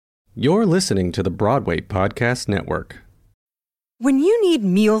You're listening to the Broadway Podcast Network. When you need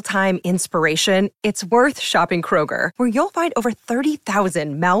mealtime inspiration, it's worth shopping Kroger, where you'll find over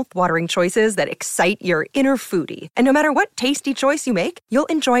 30,000 mouth-watering choices that excite your inner foodie. And no matter what tasty choice you make, you'll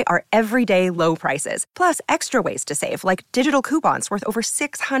enjoy our everyday low prices, plus extra ways to save, like digital coupons worth over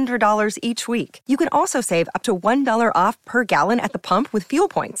 $600 each week. You can also save up to $1 off per gallon at the pump with fuel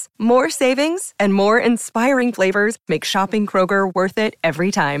points. More savings and more inspiring flavors make shopping Kroger worth it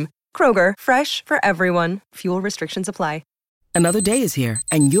every time. Kroger, fresh for everyone. Fuel restrictions apply. Another day is here,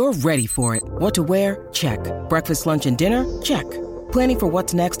 and you're ready for it. What to wear? Check. Breakfast, lunch, and dinner? Check. Planning for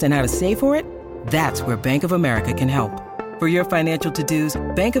what's next and how to save for it? That's where Bank of America can help. For your financial to-dos,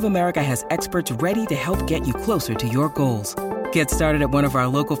 Bank of America has experts ready to help get you closer to your goals. Get started at one of our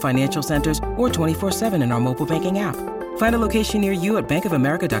local financial centers or 24/7 in our mobile banking app. Find a location near you at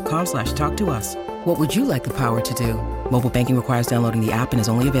bankofamerica.com/talktous. What would you like the power to do? Mobile banking requires downloading the app and is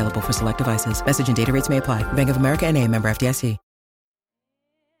only available for select devices. Message and data rates may apply. Bank of America N.A., member FDIC.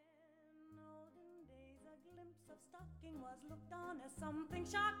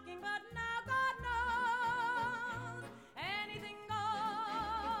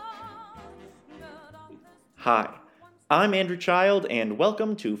 Hi, I'm Andrew Child, and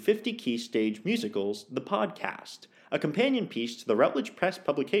welcome to 50 Key Stage Musicals, the podcast, a companion piece to the Routledge Press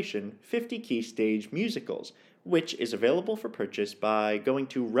publication 50 Key Stage Musicals, which is available for purchase by going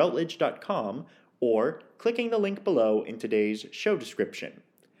to routledge.com or clicking the link below in today's show description.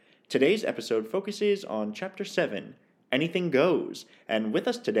 Today's episode focuses on Chapter 7, Anything Goes, and with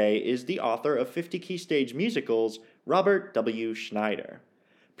us today is the author of 50 Key Stage Musicals, Robert W. Schneider.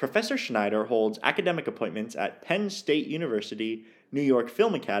 Professor Schneider holds academic appointments at Penn State University, New York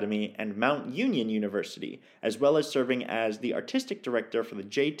Film Academy, and Mount Union University, as well as serving as the artistic director for the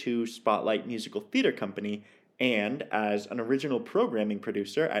J2 Spotlight Musical Theater Company and as an original programming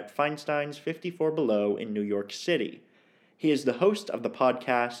producer at Feinstein's 54 Below in New York City. He is the host of the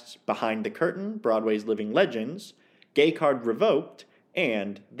podcasts Behind the Curtain, Broadway's Living Legends, Gay Card Revoked,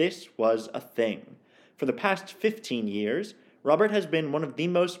 and This Was a Thing. For the past 15 years, Robert has been one of the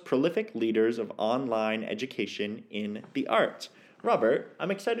most prolific leaders of online education in the arts. Robert, I'm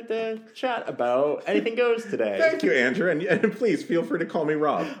excited to chat about Anything Goes today. Thank you, Andrew, and please feel free to call me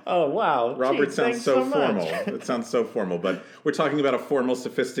Rob. Oh, wow. Robert sounds so formal. Much. It sounds so formal, but we're talking about a formal,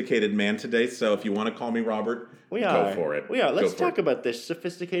 sophisticated man today, so if you want to call me Robert, go for it. We are. Let's talk about this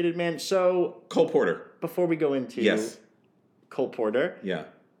sophisticated man. So, Cole Porter. Before we go into Cole Porter, yeah.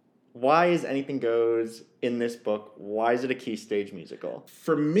 Why is Anything Goes in this book? Why is it a key stage musical?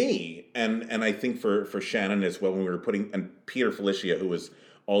 For me, and I think for Shannon as well, when we were and Peter Felicia, who was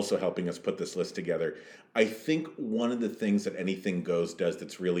also helping us put this list together, I think one of the things that Anything Goes does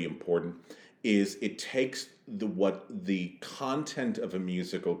that's really important is it takes what the content of a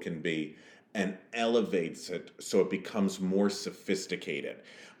musical can be and elevates it so it becomes more sophisticated.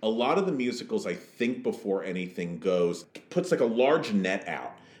 A lot of the musicals, I think, before Anything Goes, puts like a large net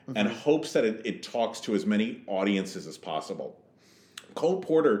out and hopes that it talks to as many audiences as possible. Cole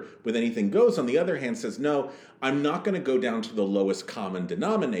Porter, with Anything Goes, on the other hand, says, no, I'm not going to go down to the lowest common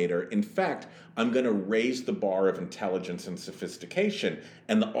denominator. In fact, I'm going to raise the bar of intelligence and sophistication,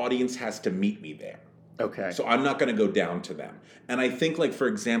 and the audience has to meet me there. Okay. So I'm not going to go down to them. And I think, like, for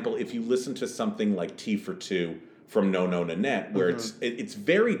example, if you listen to something like Tea for Two from No No Nanette, where it's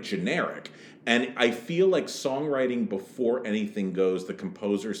very generic, and I feel like songwriting before Anything Goes, the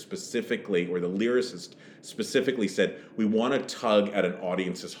composer specifically, or the lyricist specifically said, we want to tug at an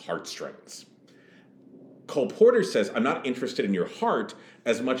audience's heartstrings. Cole Porter says, I'm not interested in your heart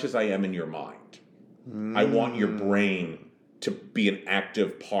as much as I am in your mind. I want your brain to be an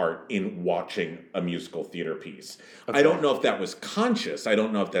active part in watching a musical theater piece. Okay. I don't know if that was conscious. I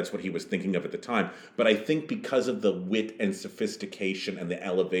don't know if that's what he was thinking of at the time. But I think because of the wit and sophistication and the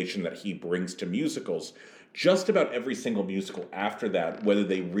elevation that he brings to musicals, just about every single musical after that, whether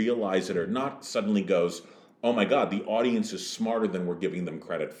they realize it or not, suddenly goes, oh my God, the audience is smarter than we're giving them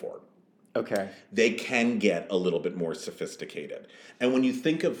credit for. Okay. They can get a little bit more sophisticated. And when you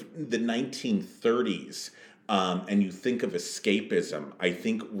think of the 1930s, and you think of escapism, I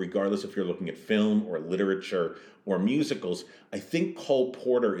think regardless if you're looking at film or literature or musicals, I think Cole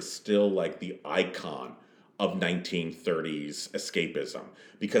Porter is still like the icon of 1930s escapism.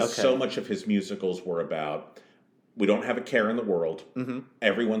 Because so much of his musicals were about, we don't have a care in the world,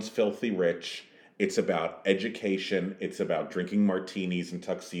 everyone's filthy rich, it's about education, it's about drinking martinis and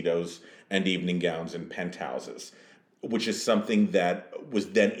tuxedos and evening gowns and penthouses, which is something that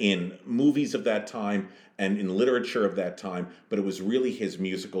was then in movies of that time and in literature of that time, but it was really his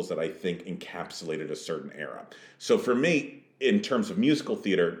musicals that I think encapsulated a certain era. So for me, in terms of musical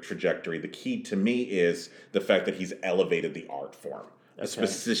theater trajectory, the key to me is the fact that he's elevated the art form,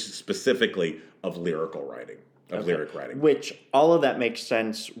 specifically of lyrical writing, lyric writing. Which, all of that makes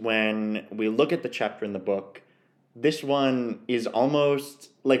sense when we look at the chapter in the book. This one is almost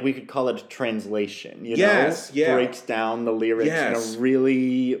like we could call it a translation, you know? Yeah. Breaks down the lyrics in a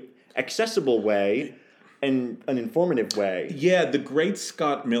really accessible way and an informative way. Yeah, the great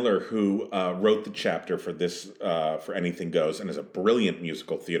Scott Miller, who wrote the chapter for this, for Anything Goes, and is a brilliant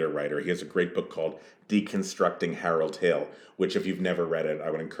musical theater writer. He has a great book called Deconstructing Harold Hill, which if you've never read it,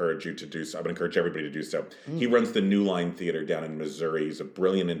 I would encourage you to do so. I would encourage everybody to do so. He runs the New Line Theater down in Missouri. He's a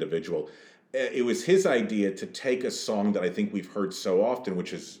brilliant individual. It was his idea to take a song that I think we've heard so often,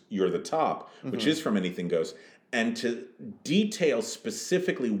 which is You're the Top, which is from Anything Goes, and to detail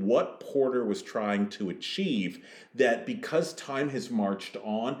specifically what Porter was trying to achieve, that because time has marched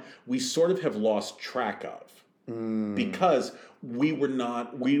on, we sort of have lost track of. Because we were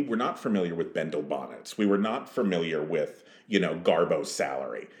not familiar with Bendel Bonnets. We were not familiar with, Garbo's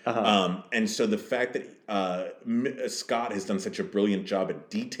salary. And so the fact that Scott has done such a brilliant job at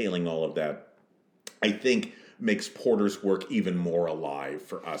detailing all of that, I think makes Porter's work even more alive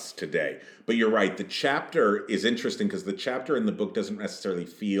for us today. But you're right, the chapter is interesting because the chapter in the book doesn't necessarily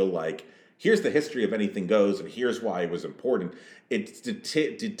feel like, here's the history of Anything Goes and here's why it was important. It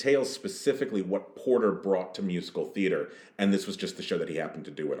details specifically what Porter brought to musical theater, and this was just the show that he happened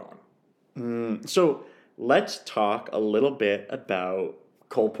to do it on. So let's talk a little bit about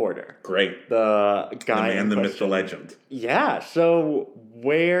Cole Porter. Great. The guy, the man, the myth, the legend. Yeah, so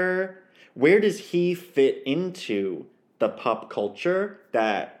where does he fit into the pop culture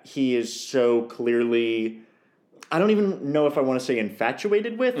that he is so clearly, I don't even know if I want to say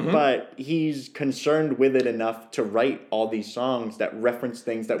infatuated with, but he's concerned with it enough to write all these songs that reference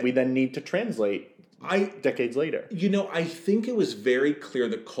things that we then need to translate decades later? I think it was very clear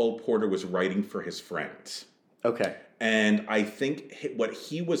that Cole Porter was writing for his friends. Okay. And I think what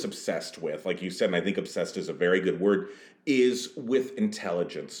he was obsessed with, like you said, and I think obsessed is a very good word, is with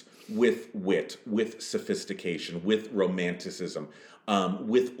intelligence, with wit, with sophistication, with romanticism,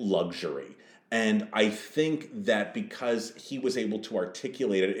 with luxury. And I think that because he was able to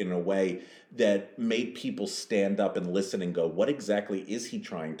articulate it in a way that made people stand up and listen and go, what exactly is he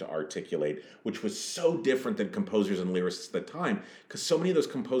trying to articulate? Which was so different than composers and lyricists at the time, because so many of those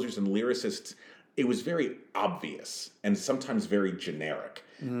composers and lyricists, it was very obvious and sometimes very generic.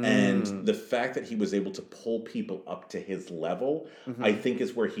 And the fact that he was able to pull people up to his level, I think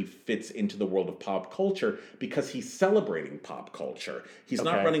is where he fits into the world of pop culture, because he's celebrating pop culture. He's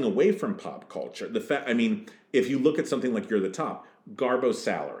not running away from pop culture. If you look at something like You're the Top, Garbo's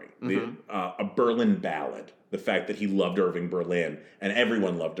salary, a Berlin ballad, the fact that he loved Irving Berlin and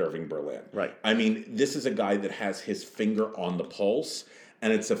everyone loved Irving Berlin. Right. This is a guy that has his finger on the pulse.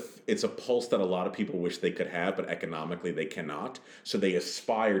 And it's a pulse that a lot of people wish they could have, but economically they cannot. So they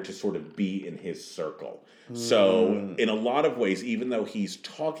aspire to sort of be in his circle. So in a lot of ways, even though he's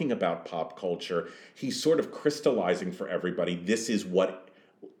talking about pop culture, he's sort of crystallizing for everybody, this is what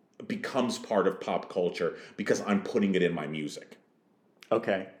becomes part of pop culture because I'm putting it in my music.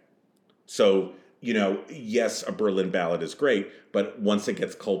 Okay. So, yes, a Berlin ballad is great, but once it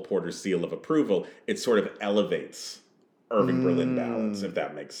gets Cole Porter's seal of approval, it sort of elevates Irving Berlin ballads, if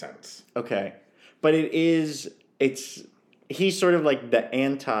that makes sense. Okay. But he's sort of like the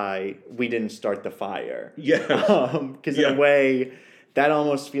anti, we didn't start the fire. Yeah. Because in a way, that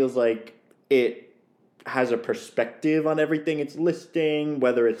almost feels like it has a perspective on everything it's listing,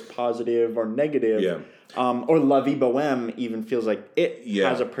 whether it's positive or negative. Yeah. Or La Vie Bohème even feels like it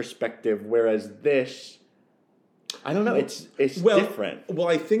has a perspective, whereas this, I don't know. It's different. Well,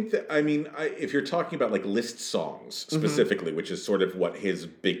 I think that, if you're talking about like Liszt songs specifically, which is sort of what his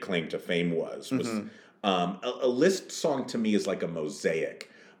big claim to fame was a Liszt song to me is like a mosaic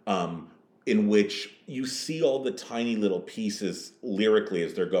in which you see all the tiny little pieces lyrically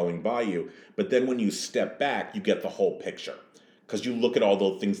as they're going by you. But then when you step back, you get the whole picture because you look at all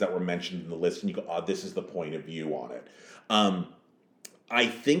the things that were mentioned in the list and you go, this is the point of view on it. I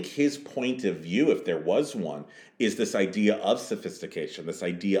think his point of view, if there was one, is this idea of sophistication, this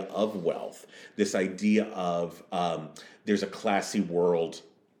idea of wealth, this idea of there's a classy world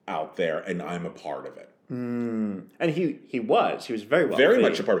out there and I'm a part of it. And he was very well. Very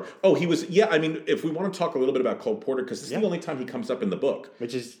much a part of it. Oh, he was, if we want to talk a little bit about Cole Porter, because it's the only time he comes up in the book.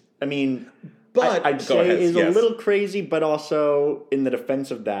 Which is, But I'd say is a little crazy, but also in the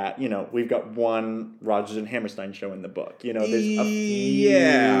defense of that, we've got one Rodgers and Hammerstein show in the book. There's a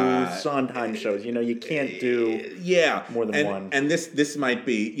few Sondheim shows. You can't do more than one. And this might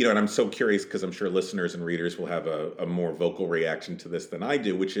be, and I'm so curious because I'm sure listeners and readers will have a more vocal reaction to this than I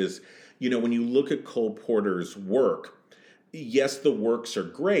do, which is, when you look at Cole Porter's work, yes, the works are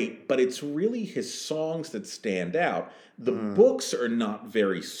great, but it's really his songs that stand out. The books are not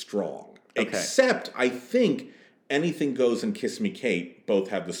very strong. Okay. Except, I think, Anything Goes and Kiss Me Kate both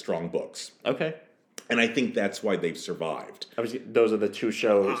have the strong books. Okay. And I think that's why they've survived. Those are the two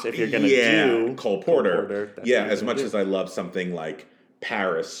shows. If you're going to do Cole Porter as much as I love something like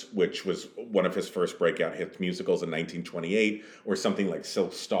Paris, which was one of his first breakout hit musicals in 1928, or something like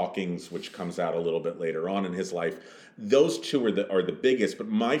Silk Stockings, which comes out a little bit later on in his life. Those two are the biggest. But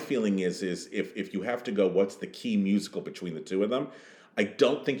my feeling is if you have to go, what's the key musical between the two of them? I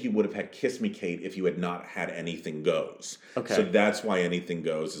don't think you would have had Kiss Me Kate if you had not had Anything Goes. Okay. So that's why Anything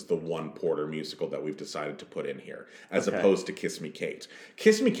Goes is the one Porter musical that we've decided to put in here, as opposed to Kiss Me Kate.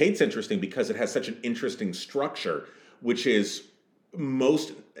 Kiss Me Kate's interesting because it has such an interesting structure, which is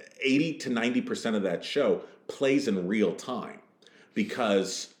most 80 to 90% of that show plays in real time.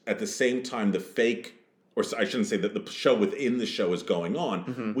 Because at the same time the fake, or I shouldn't say that the show within the show is going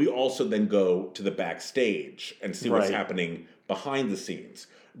on, we also then go to the backstage and see what's happening behind the scenes.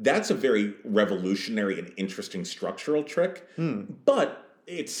 That's a very revolutionary and interesting structural trick, but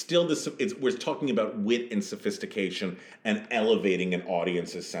it's still we're talking about wit and sophistication and elevating an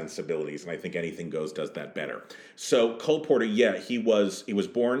audience's sensibilities, and I think Anything Goes does that better. So Cole Porter, he was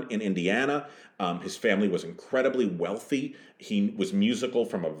born in Indiana. His family was incredibly wealthy. He was musical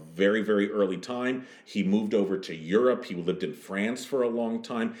from a very, very early time. He moved over to Europe. He lived in France for a long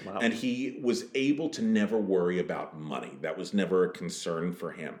time. Wow. And he was able to never worry about money. That was never a concern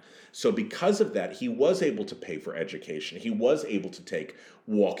for him. So because of that, he was able to pay for education. He was able to take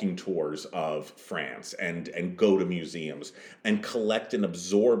walking tours of France and go to museums and collect and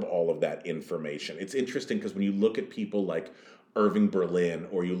absorb all of that information. It's interesting because when you look at people like Irving Berlin,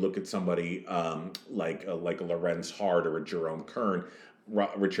 or you look at somebody like a Lorenz Hart or a Jerome Kern,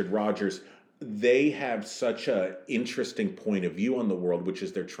 Richard Rogers, they have such an interesting point of view on the world, which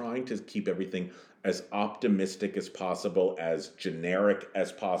is they're trying to keep everything as optimistic as possible, as generic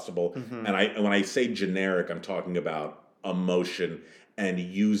as possible. And when I say generic, I'm talking about emotion and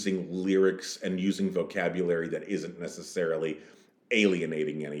using lyrics and using vocabulary that isn't necessarily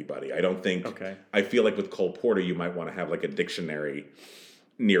alienating anybody. I don't think. Okay. I feel like with Cole Porter, you might want to have like a dictionary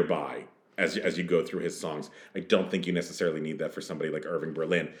nearby as you go through his songs. I don't think you necessarily need that for somebody like Irving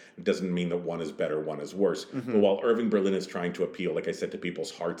Berlin. It doesn't mean that one is better, one is worse. But while Irving Berlin is trying to appeal, like I said, to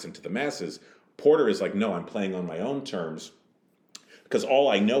people's hearts and to the masses, Porter is like, no, I'm playing on my own terms because all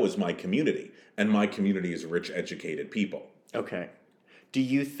I know is my community, and my community is rich, educated people. Okay. Do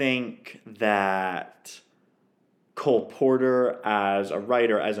you think that Cole Porter, as a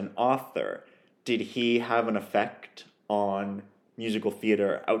writer, as an author, did he have an effect on musical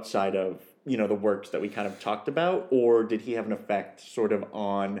theater outside of, the works that we kind of talked about? Or did he have an effect sort of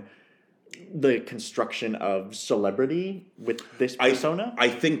on the construction of celebrity with this persona? I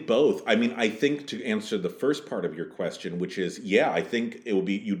think both. I mean, I think to answer the first part of your question, which is, I think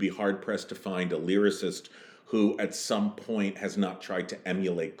you'd be hard pressed to find a lyricist who at some point has not tried to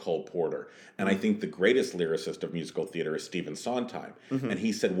emulate Cole Porter. And I think the greatest lyricist of musical theater is Stephen Sondheim. And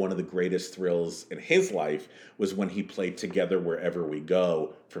he said one of the greatest thrills in his life was when he played Together Wherever We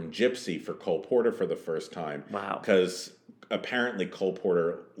Go from Gypsy for Cole Porter for the first time. Wow. Because apparently Cole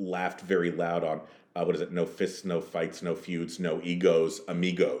Porter laughed very loud on, No fists, no fights, no feuds, no egos,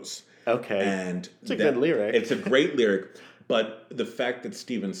 amigos. Okay. And it's a good lyric. It's a great lyric. But the fact that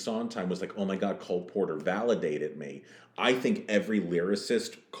Stephen Sondheim was like, oh my God, Cole Porter validated me. I think every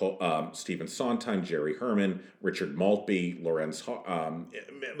lyricist, Stephen Sondheim, Jerry Herman, Richard Maltby, Lorenz Hart,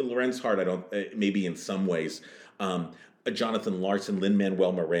 maybe in some ways, Jonathan Larson,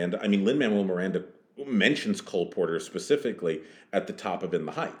 Lin-Manuel Miranda. I mean, Lin-Manuel Miranda mentions Cole Porter specifically at the top of In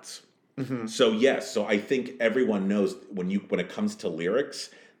the Heights. So yes, I think everyone knows when it comes to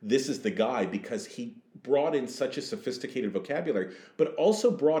lyrics, this is the guy because he brought in such a sophisticated vocabulary, but also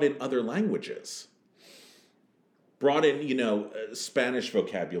brought in other languages. Brought in, Spanish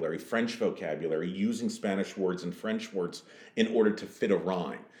vocabulary, French vocabulary, using Spanish words and French words in order to fit a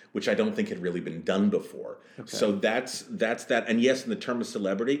rhyme, which I don't think had really been done before. Okay. So that's that. And yes, in the term of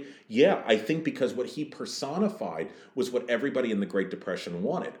celebrity, I think because what he personified was what everybody in the Great Depression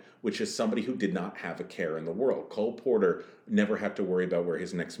wanted, which is somebody who did not have a care in the world. Cole Porter never had to worry about where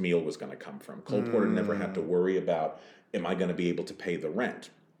his next meal was going to come from. Cole Porter never had to worry about, am I going to be able to pay the rent?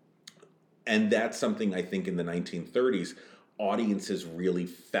 And that's something I think in the 1930s, audiences really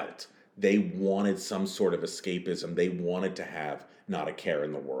felt. They wanted some sort of escapism. They wanted to have not a care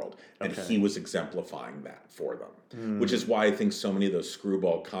in the world. And he was exemplifying that for them, which is why I think so many of those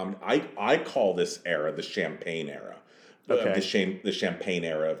screwball comedy, I call this era the Champagne era. The Champagne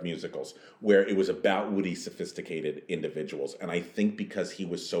era of musicals, where it was about witty, sophisticated individuals. And I think because he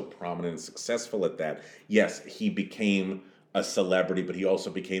was so prominent and successful at that, yes, he became a celebrity, but he also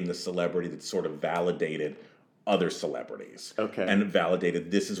became the celebrity that sort of validated other celebrities. Okay. And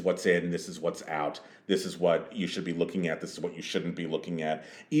validated, this is what's in, this is what's out, this is what you should be looking at, this is what you shouldn't be looking at.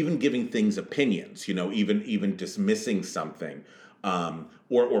 Even giving things opinions, even dismissing something.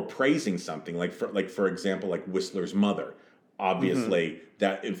 Or praising something, like for example, like Whistler's mother. Obviously,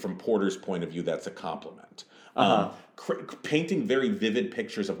 that from Porter's point of view, that's a compliment. Painting very vivid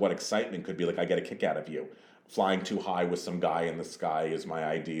pictures of what excitement could be, like I get a kick out of you. Flying too high with some guy in the sky is my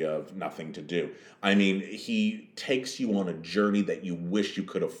idea of nothing to do. I mean, he takes you on a journey that you wish you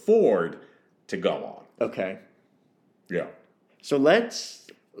could afford to go on. Okay. Yeah. So let's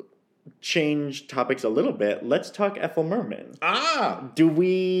change topics a little bit. Let's talk Ethel Merman. Do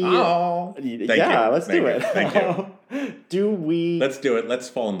we... Oh. Let's do it. Thank you. Do we... Let's do it. Let's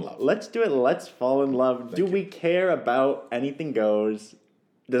fall in love. Let's do it. Let's fall in love. Do we care about Anything Goes?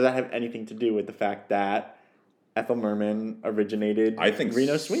 Does that have anything to do with the fact that Ethel Merman originated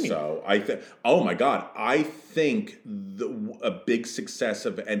Reno Sweeney? So. Oh my God. I think a big success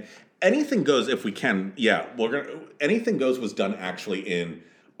of... And Anything Goes, if we can, Anything Goes was done actually in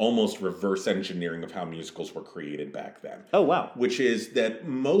almost reverse engineering of how musicals were created back then. Oh, wow. Which is that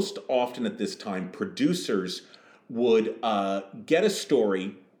most often at this time, producers would get a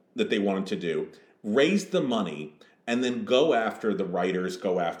story that they wanted to do, raise the money, and then go after the writers,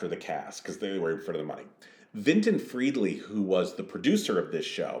 go after the cast, because they were in front of the money. Vinton Friedley, who was the producer of this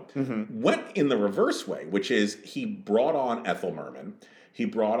show, went in the reverse way, which is he brought on Ethel Merman, he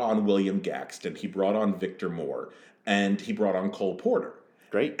brought on William Gaxton, he brought on Victor Moore, and he brought on Cole Porter.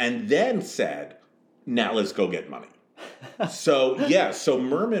 Great. And then said, now let's go get money. So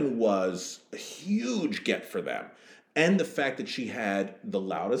Merman was a huge get for them. And the fact that she had the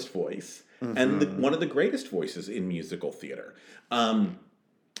loudest voice and one of the greatest voices in musical theater.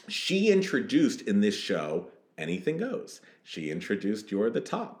 She introduced in this show Anything Goes. She introduced You're the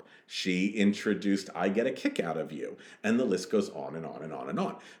Top. She introduced I Get a Kick Out of You. And the list goes on and on and on and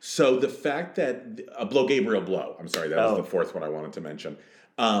on. So the fact that Blow Gabriel Blow, I'm sorry, that was the fourth one I wanted to mention.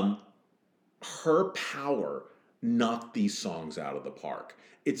 Her power knocked these songs out of the park.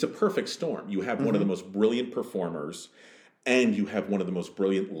 It's a perfect storm. You have one of the most brilliant performers and you have one of the most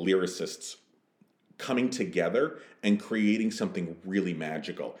brilliant lyricists coming together and creating something really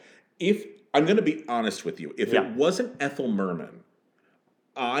magical. If I'm going to be honest with you, if it wasn't Ethel Merman,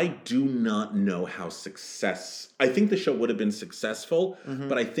 I do not know how I think the show would have been successful,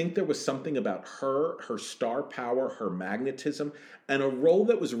 but I think there was something about her star power, her magnetism, and a role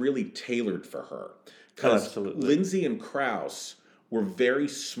that was really tailored for her. Because Lindsay and Krause were very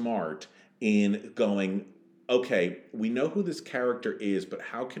smart in going, okay, we know who this character is, but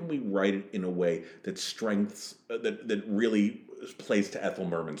how can we write it in a way that that really plays to Ethel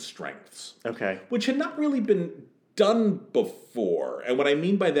Merman's strengths? Okay. Which had not really been done before. And what I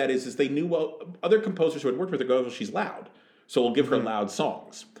mean by that is they knew, well, other composers who had worked with her go, well, she's loud, so we'll give her loud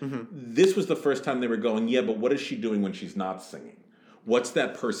songs. This was the first time they were going, yeah, but what is she doing when she's not singing? What's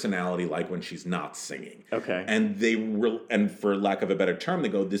that personality like when she's not singing? Okay. And and for lack of a better term, they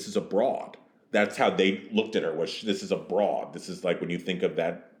go, this is a broad. That's how they looked at her, this is a broad. This is like when you think of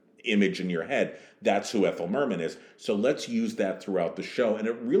that image in your head, that's who Ethel Merman is. So let's use that throughout the show. And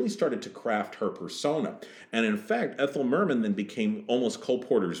it really started to craft her persona. And in fact, Ethel Merman then became almost Cole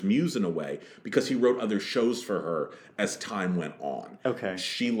Porter's muse in a way, because he wrote other shows for her as time went on. Okay.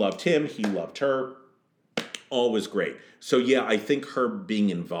 She loved him, he loved her. All was great. So yeah, I think her being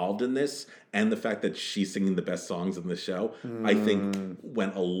involved in this and the fact that she's singing the best songs in the show, I think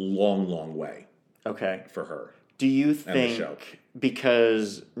went a long, long way. Okay. For her. Do you think,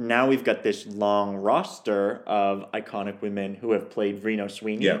 because now we've got this long roster of iconic women who have played Reno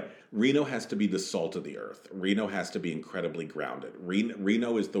Sweeney. Yeah. Reno has to be the salt of the earth. Reno has to be incredibly grounded.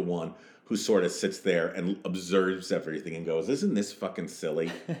 Reno is the one who sort of sits there and observes everything and goes, isn't this fucking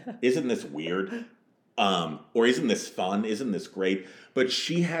silly? Isn't this weird? Or isn't this fun? Isn't this great? But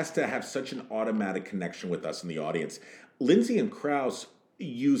she has to have such an automatic connection with us in the audience. Lindsay and Krause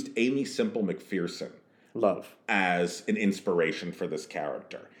used Amy Semple McPherson Love. as an inspiration for this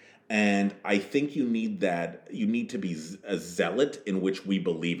character. And I think you need that. You need to be a zealot in which we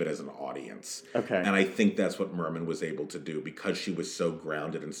believe it as an audience. Okay. And I think that's what Merman was able to do because she was so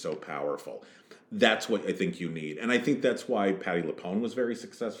grounded and so powerful. That's what I think you need. And I think that's why Patti LuPone was very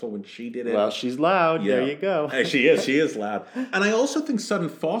successful when she did it. Well, she's loud. Yeah. There you go. She is loud. And I also think Sutton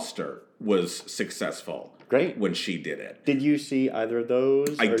Foster was successful. Great. When she did it. Did you see either of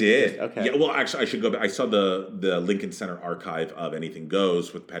those? I did. Okay. Yeah, well, actually, I should go back. I saw the Lincoln Center archive of Anything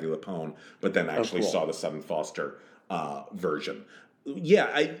Goes with Patti LuPone, but then actually saw the Sutton Foster version.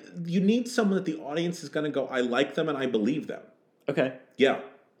 Yeah, you need someone that the audience is going to go, I like them and I believe them. Okay. Yeah.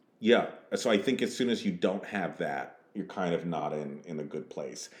 So I think as soon as you don't have that, you're kind of not in a good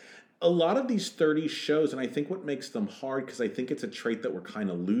place. A lot of these 30s shows, and I think what makes them hard, because I think it's a trait that we're kind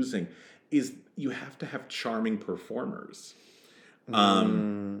of losing, is you have to have charming performers.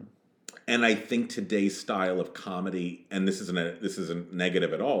 And I think today's style of comedy, and this isn't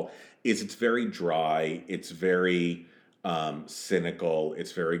negative at all, is it's very dry, it's very cynical,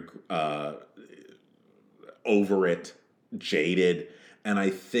 it's very over it, jaded. And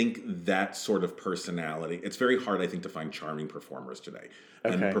I think that sort of personality, it's very hard, I think, to find charming performers today.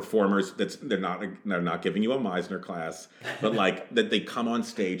 Okay. And performers they're not giving you a Meisner class, but like that they come on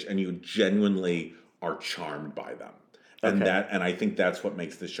stage and you genuinely are charmed by them. And and I think that's what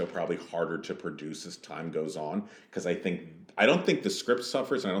makes this show probably harder to produce as time goes on. Because I don't think the script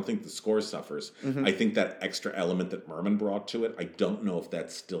suffers and I don't think the score suffers. Mm-hmm. I think that extra element that Merman brought to it, I don't know if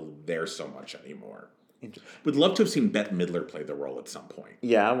that's still there so much anymore. Would love to have seen Bette Midler play the role at some point.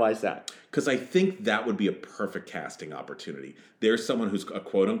 Yeah, why is that? Because I think that would be a perfect casting opportunity. There's someone who's a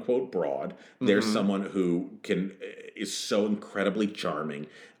quote-unquote broad. There's someone who is so incredibly charming.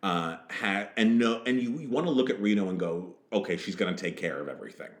 And you want to look at Reno and go, okay, she's going to take care of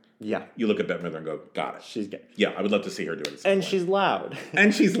everything. Yeah. You look at Bette Midler and go, got it. She's good. Yeah, I would love to see her do it at some point. She's loud.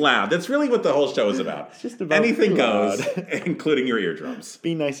 And she's loud. That's really what the whole show is about. It's just about anything goes, including your eardrums.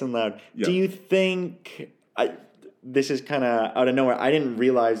 Be nice and loud. Yeah. Do you think... this is kind of out of nowhere. I didn't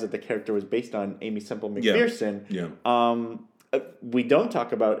realize that the character was based on Amy Semple McPherson. Yeah. We don't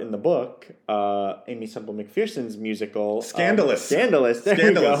talk about in the book Amy Semple McPherson's musical Scandalous. Scandalous. There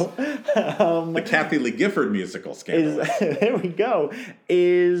we go. The Kathy Lee Gifford musical, Scandalous. There we go.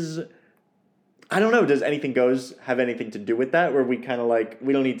 I don't know. Does Anything Goes have anything to do with that? Where we kind of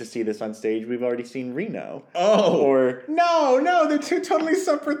we don't need to see this on stage. We've already seen Reno. Oh. Or no, they're two totally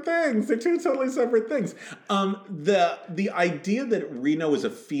separate things. The idea that Reno is a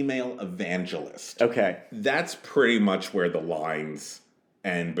female evangelist. Okay. That's pretty much where the lines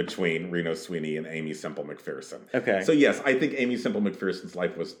end between Reno Sweeney and Amy Semple McPherson. Okay. So yes, I think Amy Semple McPherson's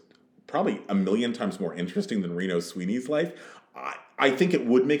life was probably 1,000,000 times more interesting than Reno Sweeney's life. I think it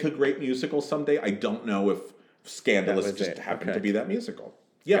would make a great musical someday. I don't know if Scandalous just happened to be that musical.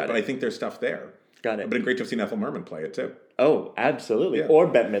 Yeah, but I think there's stuff there. Got it. It would have been great to have seen Ethel Merman play it too. Oh, absolutely. Yeah. Or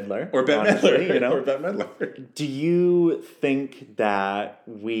Bette Midler. Or Bette Midler. You know? Or Bette Midler. Do you think that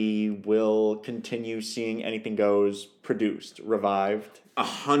we will continue seeing Anything Goes produced, revived?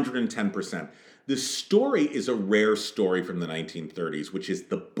 110%. The story is a rare story from the 1930s, which is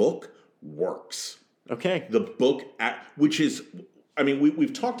the book works. Okay. The book, which is, I mean,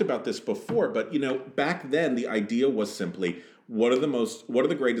 we've talked about this before, but, back then the idea was simply, what are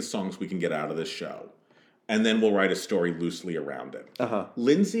the greatest songs we can get out of this show? And then we'll write a story loosely around it. Uh-huh.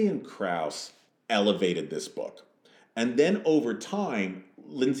 Lindsay and Krause elevated this book. And then over time,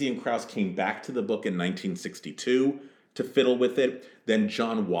 Lindsay and Krause came back to the book in 1962 to fiddle with it. Then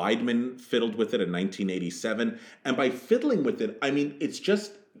John Weidman fiddled with it in 1987. And by fiddling with it, I mean, it's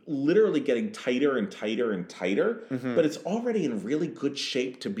just literally getting tighter and tighter and tighter, but it's already in really good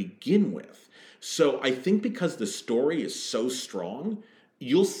shape to begin with. So I think because the story is so strong,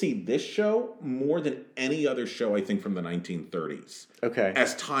 you'll see this show more than any other show, I think, from the 1930s. Okay.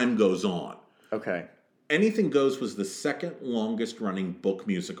 As time goes on. Okay. Anything Goes was the second longest running book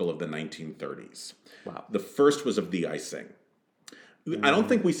musical of the 1930s. Wow. The first was Of Thee I Sing. I don't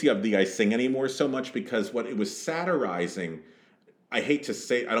think we see Of Thee I Sing anymore so much because what it was satirizing, I hate to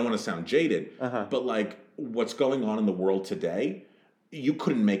say, I don't want to sound jaded, but what's going on in the world today, you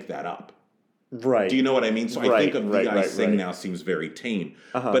couldn't make that up. Right. Do you know what I mean? So I think Of Thee I Sing now seems very tame.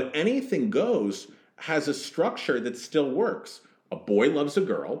 But Anything Goes has a structure that still works. A boy loves a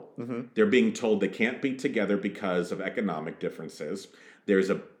girl. They're being told they can't be together because of economic differences. There's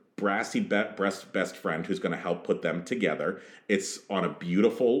a brassy best friend who's going to help put them together. It's on a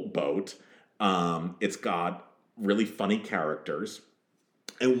beautiful boat. It's got really funny characters.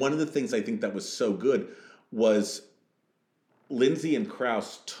 And one of the things I think that was so good was Lindsay and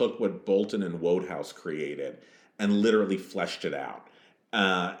Krause took what Bolton and Wodehouse created and literally fleshed it out.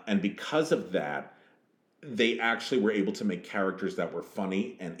 And because of that, they actually were able to make characters that were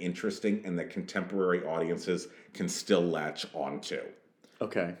funny and interesting and that contemporary audiences can still latch onto.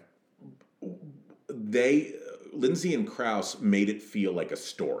 Okay. Lindsay and Krause made it feel like a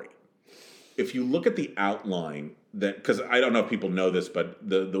story. If you look at the outline, because I don't know if people know this, but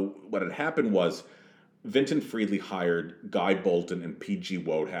what had happened was Vinton Friedley hired Guy Bolton and P.G.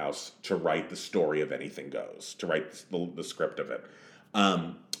 Wodehouse to write the story of Anything Goes, to write the script of it.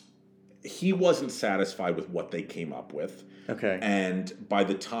 He wasn't satisfied with what they came up with. Okay. And by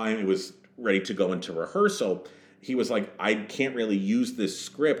the time it was ready to go into rehearsal, he was like, I can't really use this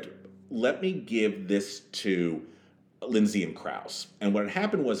script. Let me give this to Lindsay and Krause. And what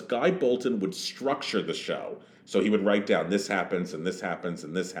happened was Guy Bolton would structure the show. So he would write down this happens and this happens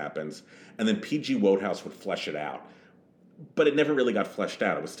and this happens. And then P.G. Wodehouse would flesh it out. But it never really got fleshed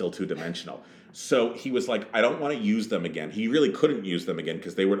out. It was still two-dimensional. So he was like, I don't want to use them again. He really couldn't use them again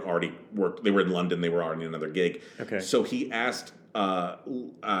because they would already work. They were in London. They were already in another gig. Okay. So he asked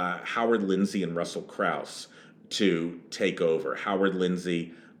Howard Lindsay and Russell Krause to take over. Howard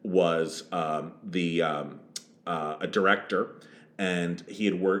Lindsay was a director, and he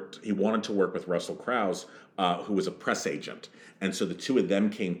wanted to work with Russell Krause, who was a press agent. And so the two of them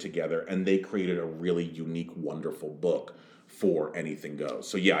came together, and they created a really unique, wonderful book for Anything Goes.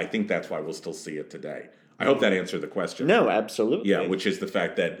 So yeah, I think that's why we'll still see it today. I hope that answered the question. No, absolutely. Yeah, which is the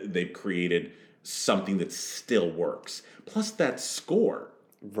fact that they've created something that still works. Plus that score.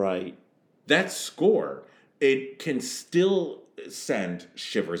 Right. That score, it can still send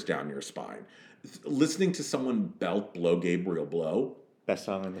shivers down your spine. Listening to someone belt Blow Gabriel Blow. Best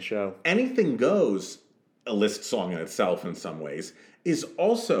song on the show. Anything Goes, a list song in itself in some ways, is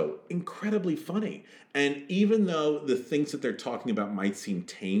also incredibly funny. And even though the things that they're talking about might seem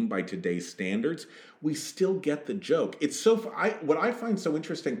tame by today's standards, we still get the joke. It's so what I find so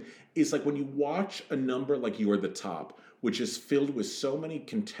interesting is like when you watch a number like You're the Top, which is filled with so many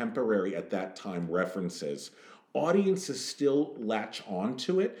contemporary at that time references, audiences still latch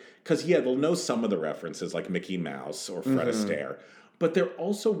onto it because they'll know some of the references like Mickey Mouse or Fred Astaire, but they're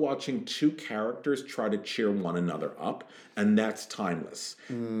also watching two characters try to cheer one another up, and that's timeless.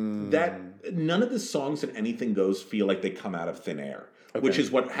 That none of the songs in Anything Goes feel like they come out of thin air, which is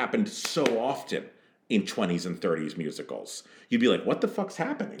what happened so often in 20s and 30s musicals. You'd be like, what the fuck's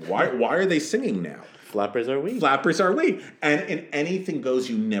happening? Why are they singing now? Flappers are we. Flappers are we. And in Anything Goes,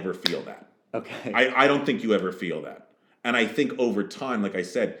 you never feel that. Okay. I don't think you ever feel that. And I think over time, like I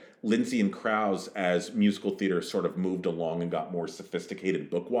said, Lindsay and Krause, as musical theater sort of moved along and got more sophisticated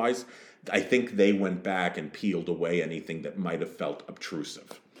book-wise, I think they went back and peeled away anything that might have felt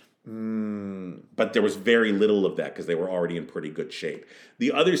obtrusive. But there was very little of that because they were already in pretty good shape.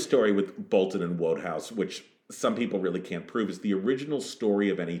 The other story with Bolton and Wodehouse, which some people really can't prove, is the original story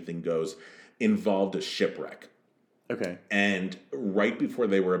of Anything Goes involved a shipwreck. Okay. And right before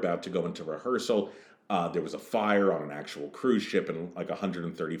they were about to go into rehearsal, there was a fire on an actual cruise ship, and like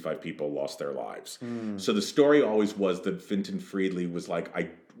 135 people lost their lives. So the story always was that Vinton Friedley was like,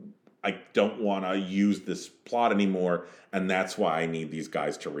 I don't want to use this plot anymore, and that's why I need these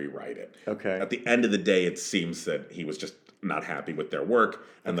guys to rewrite it. Okay. At the end of the day, it seems that he was just not happy with their work,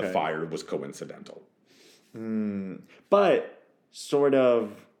 and the fire was coincidental. But sort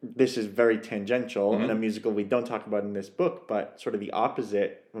of, this is very tangential in a musical we don't talk about in this book, but sort of the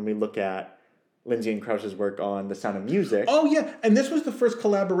opposite when we look at Lindsay and Krause's work on The Sound of Music. Oh, yeah. And this was the first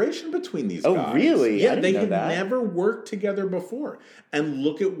collaboration between these guys. Oh, really? Yeah, I didn't they know had that. never worked together before. And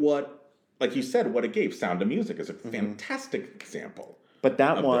look at what, like you said, what it gave. Sound of Music is a fantastic example. But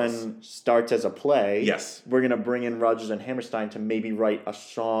that one starts as a play. Yes. We're going to bring in Rodgers and Hammerstein to maybe write a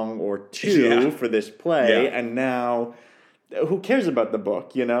song or two for this play. Yeah. And now, who cares about the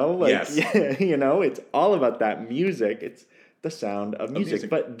book, you know? Like, Yes. You know, it's all about that music. It's the sound of music.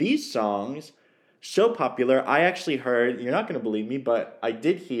 But these songs, so popular. I actually heard, you're not going to believe me, but I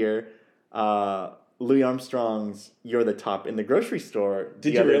did hear Louis Armstrong's You're the Top in the grocery store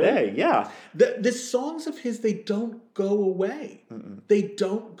the other day. Yeah. The songs of his, they don't go away. They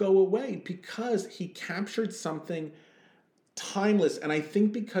don't go away because he captured something timeless. And I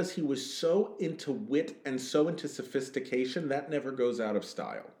think because he was so into wit and so into sophistication, that never goes out of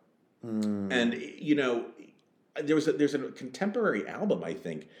style. And, you know, there's a contemporary album, I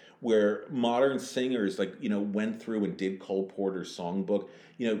think, where modern singers, like, you know, went through and did Cole Porter's songbook.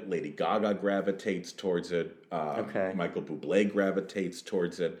 You know, Lady Gaga gravitates towards it. Michael Bublé gravitates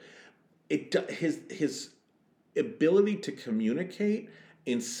towards it. His ability to communicate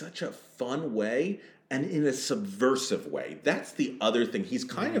in such a fun way and in a subversive way. That's the other thing. He's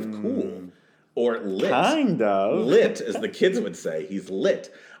kind of cool, or lit. Kind of. Lit, as the kids would say. He's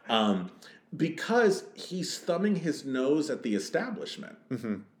lit. Because he's thumbing his nose at the establishment.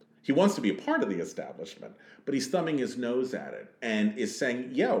 He wants to be a part of the establishment, but he's thumbing his nose at it and is saying,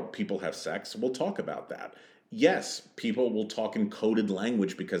 yo, people have sex. We'll talk about that. Yes, people will talk in coded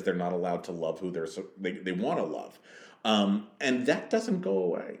language because they're not allowed to love who they want to love. And that doesn't go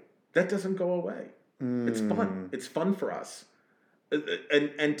away. That doesn't go away. It's fun. It's fun for us.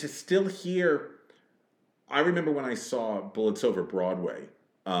 And to still hear, I remember when I saw Bullets Over Broadway,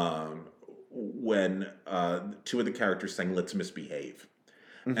 when two of the characters sang Let's Misbehave.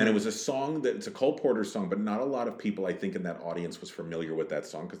 And it was a song it's a Cole Porter song, but not a lot of people, I think, in that audience was familiar with that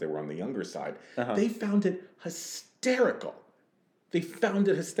song because they were on the younger side. They found it hysterical. You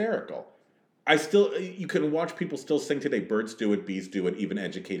can watch people still sing today. Birds do it, bees do it, even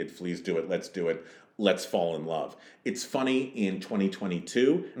educated fleas do it. Let's do it. Let's fall in love. It's funny in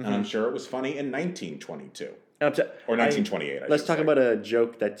 2022, and I'm sure it was funny in 1922. Or 1928, Let's talk about a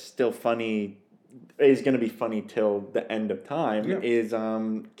joke that's still funny, is going to be funny till the end of time, is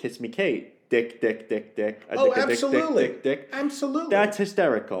Kiss Me Kate. Dick, dick, dick, dick. Absolutely. Dick, dick, dick. Absolutely. That's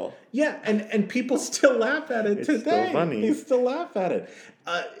hysterical. Yeah, and people still laugh at it today. It's still funny. They still laugh at it.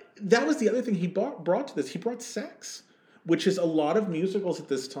 That was the other thing he brought to this. He brought sex, which is a lot of musicals at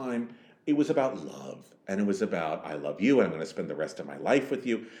this time. It was about love, and it was about, I love you, and I'm going to spend the rest of my life with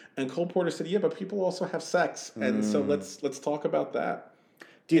you. And Cole Porter said, yeah, but people also have sex, and so let's talk about that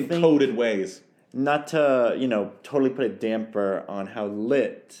in coded ways. Not to, totally put a damper on how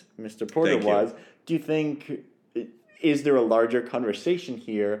lit Mr. Porter was, do you think, is there a larger conversation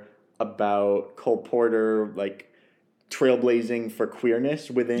here about Cole Porter, like, trailblazing for queerness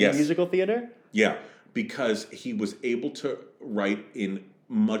within musical theater? Yeah, because he was able to write in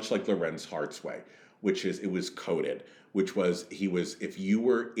much like Lorenz Hart's way, which is, it was coded, which was, if you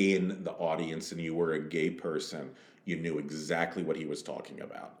were in the audience and you were a gay person, you knew exactly what he was talking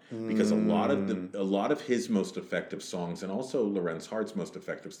about. Because a lot of his most effective songs, and also Lorenz Hart's most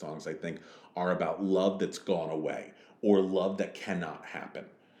effective songs, I think, are about love that's gone away, or love that cannot happen.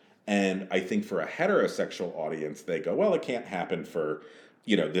 And I think for a heterosexual audience, they go, well, it can't happen for,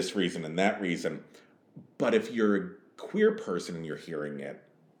 this reason and that reason. But if you're a queer person and you're hearing it,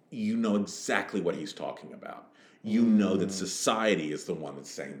 you know exactly what he's talking about. You know that society is the one that's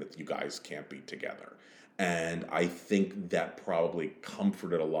saying that you guys can't be together. And I think that probably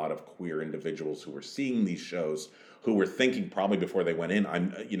comforted a lot of queer individuals who were seeing these shows, who were thinking probably before they went in,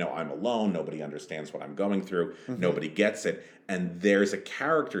 I'm alone, nobody understands what I'm going through, nobody gets it. And there's a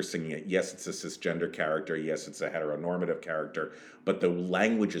character singing it. Yes, it's a cisgender character. Yes, it's a heteronormative character. But the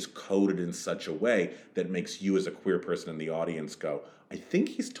language is coded in such a way that makes you as a queer person in the audience go, I think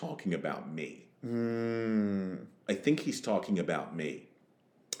he's talking about me. I think he's talking about me.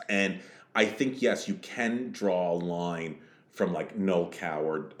 And I think, yes, you can draw a line from like Noel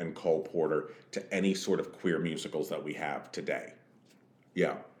Coward and Cole Porter to any sort of queer musicals that we have today.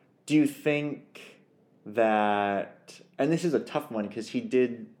 Yeah. Do you think that, and this is a tough one because he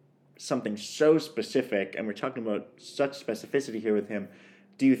did something so specific, and we're talking about such specificity here with him,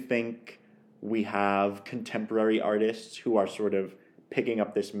 do you think we have contemporary artists who are sort of picking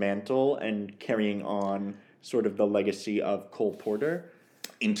up this mantle and carrying on sort of the legacy of Cole Porter?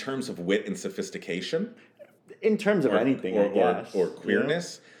 In terms of wit and sophistication? In terms of anything, I guess. Or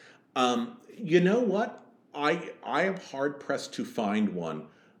queerness? Yeah. You know what? I am hard-pressed to find one,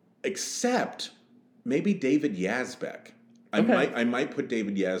 except maybe David Yazbek. I might put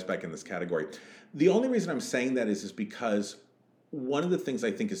David Yazbek in this category. The only reason I'm saying that is because one of the things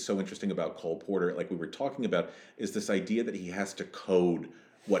I think is so interesting about Cole Porter, like we were talking about, is this idea that he has to code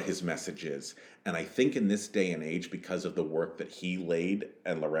what his message is. And I think in this day and age, because of the work that he laid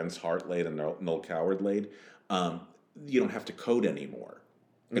and Lorenz Hart laid and Noel Coward laid, you don't have to code anymore.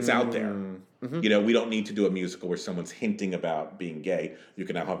 It's out there. We don't need to do a musical where someone's hinting about being gay. You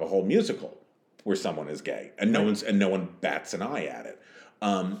can now have a whole musical where someone is gay, and no one bats an eye at it.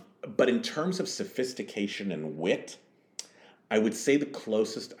 But in terms of sophistication and wit, I would say the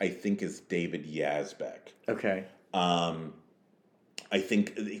closest I think is David Yazbek. Okay. I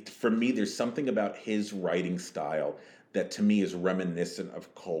think for me, there's something about his writing style that to me is reminiscent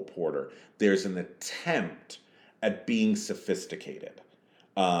of Cole Porter. There's an attempt at being sophisticated.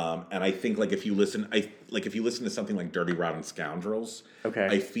 And I think if you listen to something like Dirty Rotten Scoundrels,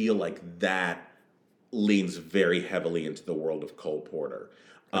 I feel like that leans very heavily into the world of Cole Porter.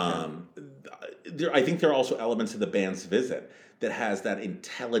 I think there are also elements of The Band's Visit that has that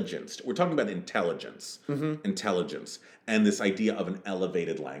intelligence. We're talking about intelligence, and this idea of an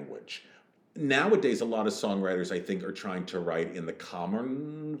elevated language. nowadays, a lot of songwriters, I think, are trying to write in the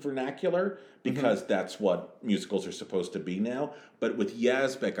common vernacular because that's what musicals are supposed to be now. But with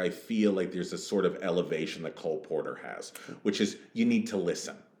Yazbek, I feel like there's a sort of elevation that Cole Porter has, which is you need to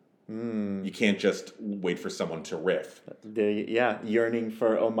listen. You can't just wait for someone to riff. Yearning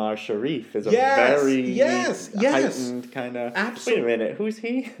for Omar Sharif is a very heightened kind of. Wait a minute, who's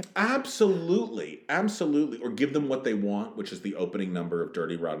he? Absolutely. Or Give Them What They Want, which is the opening number of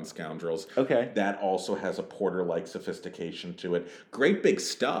Dirty Rotten Scoundrels. Okay. That also has a Porter-like sophistication to it. Great Big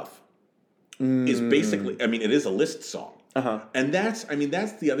Stuff is basically, it is a Liszt song. And that's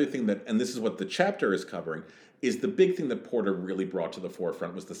the other thing that, and this is what the chapter is covering, is the big thing that Porter really brought to the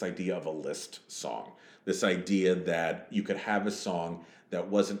forefront was this idea of a Liszt song. This idea that you could have a song that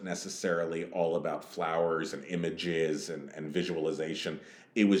wasn't necessarily all about flowers and images and visualization.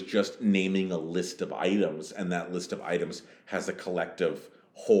 It was just naming a list of items, and that list of items has a collective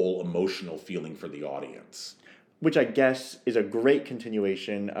whole emotional feeling for the audience. Which I guess is a great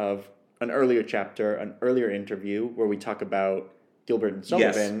continuation of an earlier chapter, an earlier interview, where we talk about Gilbert and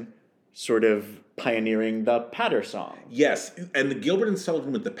Sullivan sort of pioneering the patter song. Yes, and the Gilbert and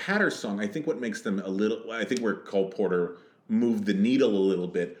Sullivan with the patter song, I think what makes them I think where Cole Porter moved the needle a little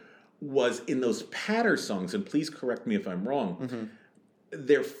bit was in those patter songs, and please correct me if I'm wrong,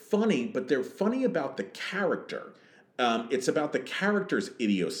 they're funny, but they're funny about the character. It's about the character's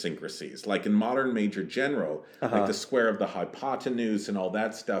idiosyncrasies, like in Modern Major General, like the Square of the Hypotenuse and all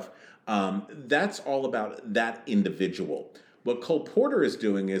that stuff. That's all about that individual. What Cole Porter is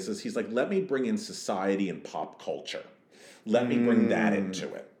doing is he's like, let me bring in society and pop culture. Let me bring that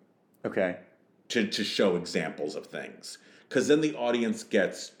into it. Okay. To show examples of things. Because then the audience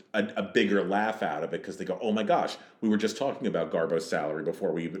gets a bigger laugh out of it because they go, oh my gosh, we were just talking about Garbo's salary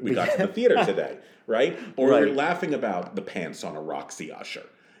before we got to the theater today, right? Or we're laughing about the pants on a Roxy Usher.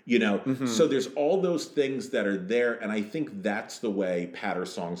 So there's all those things that are there, and I think that's the way patter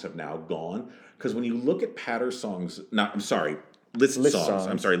songs have now gone. Because when you look at patter songs, Liszt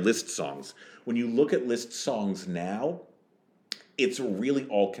songs. When you look at Liszt songs now, it's really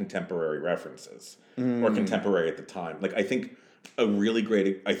all contemporary references, or contemporary at the time. Like I think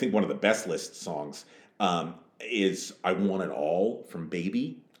one of the best Liszt songs is "I Want It All" from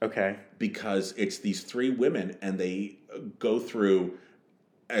Baby. Okay, because it's these three women, and they go through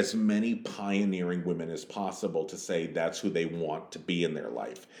as many pioneering women as possible to say that's who they want to be in their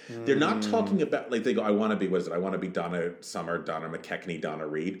life. They're not talking about, like, they go, I want to be Donna Summer, Donna McKechnie, Donna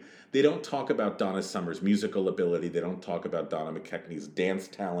Reed. They don't talk about Donna Summer's musical ability. They don't talk about Donna McKechnie's dance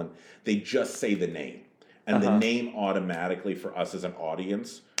talent. They just say the name. And the name automatically, for us as an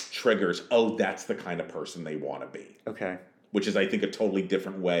audience, triggers, oh, that's the kind of person they want to be. Okay. Which is, I think, a totally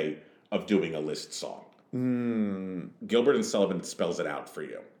different way of doing a Liszt song. Gilbert and Sullivan spells it out for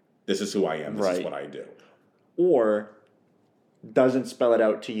you. This is who I am. This is what I do. Or doesn't spell it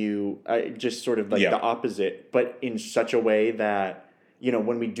out to you, just sort of like the opposite, but in such a way that,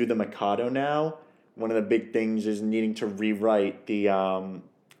 when we do the Mikado now, one of the big things is needing to rewrite the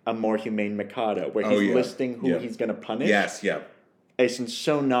A More Humane Mikado, where he's listing who he's going to punish. Yes, yeah. It's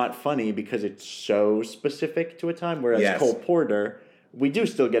so not funny because it's so specific to a time, whereas Cole Porter, we do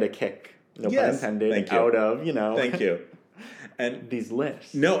still get a kick. No pun intended, out of, Thank you. And these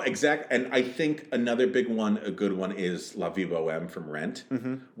lists. No, exactly. And I think another big one, a good one, is La Vie Bohème from Rent,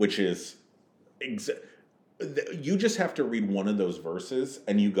 which is, you just have to read one of those verses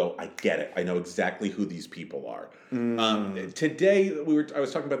and you go, I get it. I know exactly who these people are. Today, I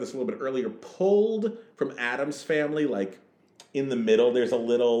was talking about this a little bit earlier, pulled from Addams Family, like in the middle, there's a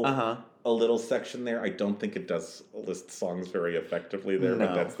little section there. I don't think it does list songs very effectively there,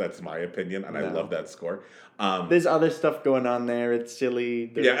 but that's my opinion, and I love that score. There's other stuff going on there. It's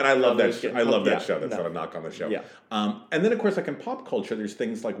silly. And I love that show. That's not a knock on the show. Yeah. And then, of course, like in pop culture, there's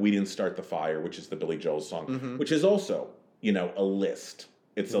things like We Didn't Start the Fire, which is the Billy Joel song, which is also, a list.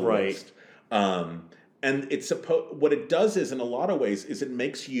 It's a list. And it's what it does is, in a lot of ways, is it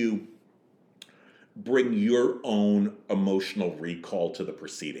makes you bring your own emotional recall to the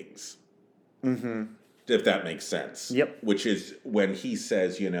proceedings. If that makes sense. Yep. Which is when he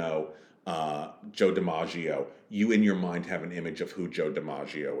says, Joe DiMaggio, you in your mind have an image of who Joe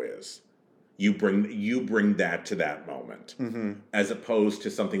DiMaggio is. You bring that to that moment. As opposed to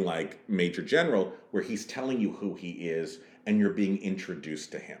something like Major General, where he's telling you who he is and you're being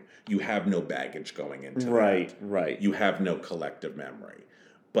introduced to him. You have no baggage going into that. Right. You have no collective memory.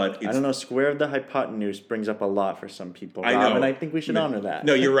 But it's, I don't know. Square of the hypotenuse brings up a lot for some people, I Rob, know. and I think we should honor that.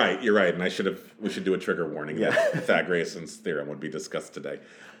 No, you're right. You're right. And we should do a trigger warning Yeah. that Pythagorean's theorem would be discussed today.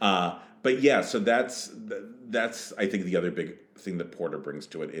 But yeah, so that's I think the other big thing that Porter brings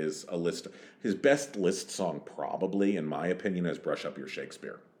to it is a list. His best list song, probably, in my opinion, is "Brush Up Your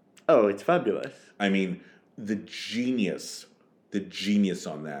Shakespeare." Oh, it's fabulous. I mean, the genius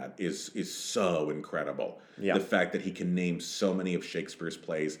on that is so incredible. Yeah. The fact that he can name so many of Shakespeare's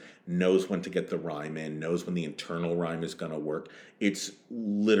plays, knows when to get the rhyme in, knows when the internal rhyme is going to work. It's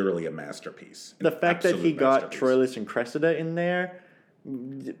literally a masterpiece. The fact that he got Troilus and Cressida in there,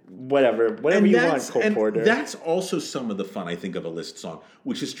 whatever you want, Cole Porter. That's also some of the fun, I think, of a list song,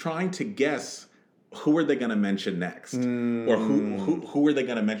 which is trying to guess who are they going to mention next, or who are they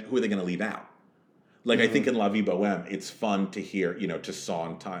going to mention, who are they going to leave out. Like I think in La Vie Boheme, it's fun to hear, to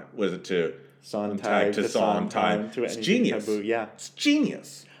Sondheim. Was it to Sondheim to Sondheim? to It's anything genius. taboo, yeah. It's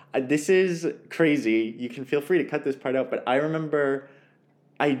genius. This is crazy. You can feel free to cut this part out, but I remember,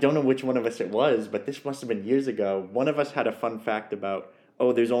 I don't know which one of us it was, but this must have been years ago. One of us had a fun fact about,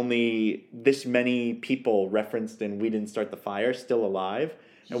 there's only this many people referenced in We Didn't Start the Fire still alive.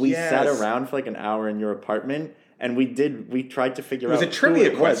 And we sat around for like an hour in your apartment, and we tried to figure out. It was a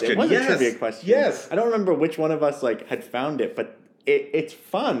trivia question. It was Yes. a trivia question. Yes. I don't remember which one of us had found it, but it's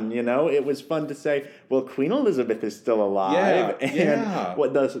fun, It was fun to say, well, Queen Elizabeth is still alive. Yeah, and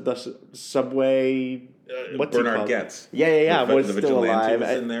what the subway... what's he Bernard called? Getz. Yeah, The was still vigilante alive was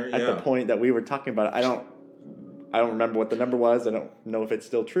in there, at the point that we were talking about it. I don't remember what the number was. I don't know if it's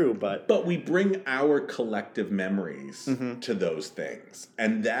still true, but we bring our collective memories to those things.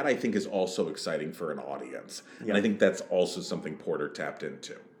 And that, I think, is also exciting for an audience. Yeah. And I think that's also something Porter tapped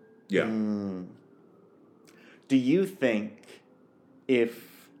into. Yeah. Do you think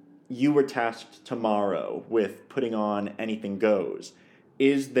if you were tasked tomorrow with putting on Anything Goes,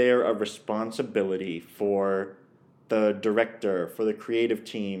 is there a responsibility for the director, for the creative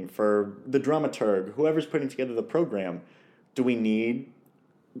team, for the dramaturg, whoever's putting together the program? Do we need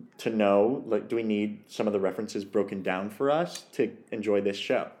to know, do we need some of the references broken down for us to enjoy this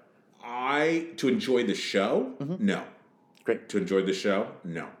show? To enjoy the show? No. Great. To enjoy the show?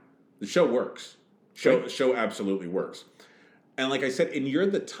 No. The show works. Show absolutely works. And like I said, in You're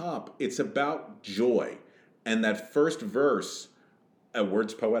the Top, it's about joy. And that first verse, a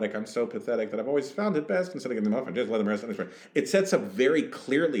word's poetic, I'm so pathetic that I've always found it best instead of getting them off and just let them rest on this one. It sets up very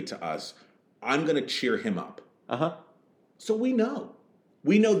clearly to us, I'm going to cheer him up. So we know.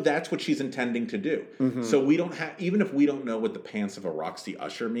 We know that's what she's intending to do. So we don't have, even if we don't know what the pants of a Roxy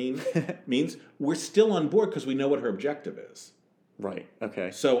Usher means, we're still on board because we know what her objective is. Right.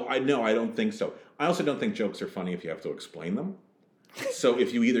 Okay. So I don't think so. I also don't think jokes are funny if you have to explain them. So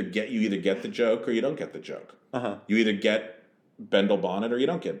if you either get the joke or you don't get the joke. You either get Bendel Bonnet or you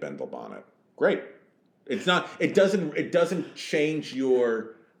don't get Bendel Bonnet. Great. It's not. It doesn't change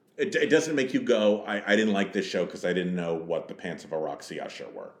your. It doesn't make you go, I didn't like this show because I didn't know what the pants of a Roxy Usher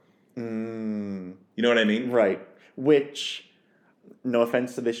were. You know what I mean? Right. Which, no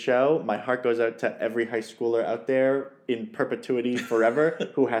offense to this show, my heart goes out to every high schooler out there in perpetuity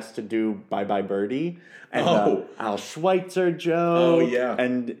forever who has to do Bye Bye Birdie. And Al Schweitzer joke. Oh, yeah.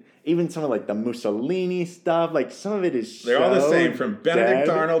 And even some of the Mussolini stuff, some of it is They're all the same, from Benedict dead.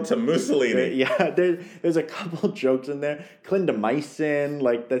 Arnold to Mussolini. Yeah, there's a couple jokes in there.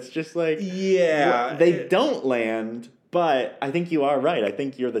 Clindamycin, that's just yeah. They don't land, but I think you are right. I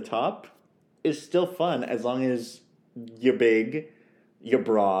think You're the Top is still fun as long as you're big, you're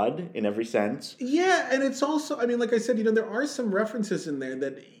broad in every sense. Yeah, and it's also, like I said, there are some references in there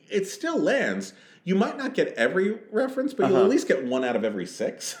that it still lands. You might not get every reference, but you'll at least get 1 out of every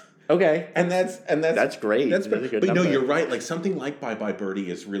 6. Okay, and that's great. That's a good but number. you're right. Something like Bye Bye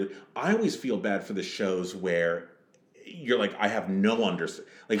Birdie is really. I always feel bad for the shows where you're I have no understanding.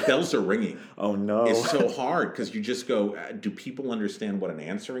 Bells are ringing. Oh no, it's so hard because you just go. Do people understand what an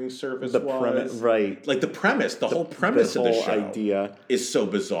answering service was? Right. The premise, the whole premise of the show idea is so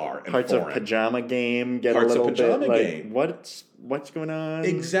bizarre and Parts foreign. of Pajama Game get Parts a little of Pajama bit Game. What's going on?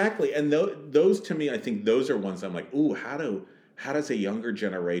 Exactly, and those to me, I think those are ones I'm ooh, how does a younger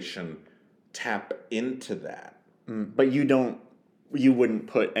generation tap into that? But you wouldn't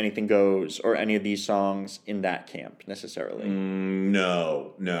put Anything Goes or any of these songs in that camp necessarily.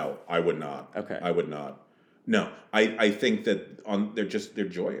 No, I would not. Okay. I would not. No, I think that they're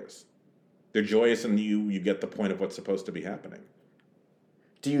joyous. They're joyous, and you get the point of what's supposed to be happening.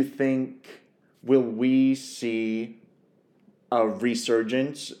 Do you think, will we see a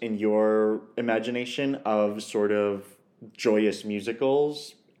resurgence in your imagination of sort of joyous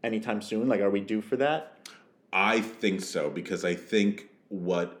musicals anytime soon? Are we due for that? I think so, because I think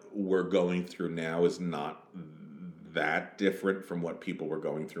what we're going through now is not that different from what people were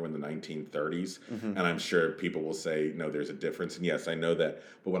going through in the 1930s. And I'm sure people will say, no, there's a difference. And yes, I know that.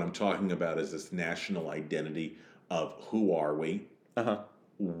 But what I'm talking about is this national identity of who are we?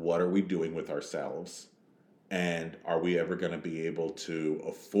 What are we doing with ourselves? And are we ever going to be able to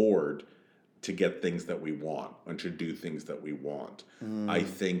afford to get things that we want and to do things that we want? I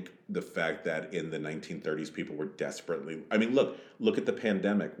think the fact that in the 1930s people were desperately... I mean, look at the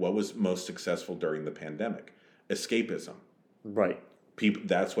pandemic. What was most successful during the pandemic? Escapism. Right.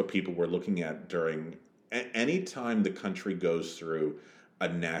 That's what people were looking at during... Any time the country goes through a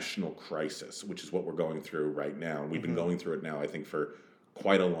national crisis, which is what we're going through right now, and we've been going through it now, I think, for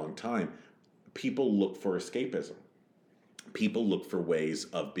quite a long time, people look for escapism. People look for ways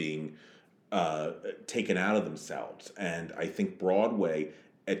of being taken out of themselves. And I think Broadway,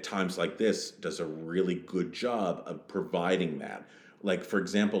 at times like this, does a really good job of providing that. Like, for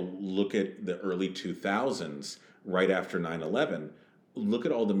example, look at the early 2000s, right after 9/11. Look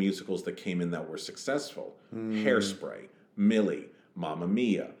at all the musicals that came in that were successful. Hairspray, Millie, Mamma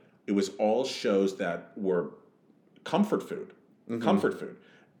Mia. It was all shows that were comfort food. Comfort food.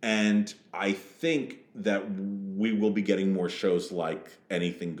 And I think that we will be getting more shows like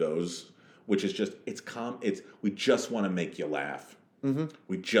Anything Goes, which is just, we just want to make you laugh.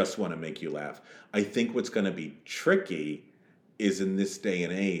 We just want to make you laugh. I think what's going to be tricky is in this day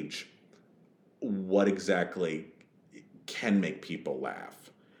and age, what exactly can make people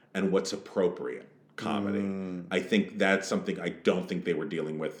laugh and what's appropriate comedy. I think that's something I don't think they were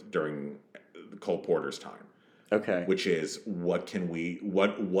dealing with during Cole Porter's time. Okay. Which is what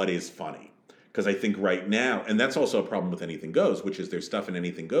is funny? Because I think right now, and that's also a problem with Anything Goes, which is there's stuff in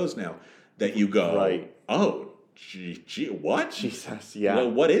Anything Goes now that you go, right. Oh, gee, what? Jesus, yeah. Well,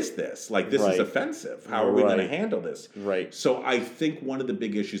 what is this? Like, this is offensive. How are we going to handle this? Right. So I think one of the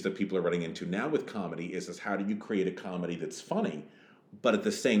big issues that people are running into now with comedy is how do you create a comedy that's funny, but at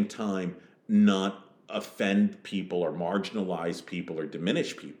the same time not offend people or marginalize people or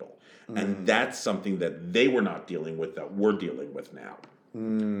diminish people. And that's something that they were not dealing with that we're dealing with now.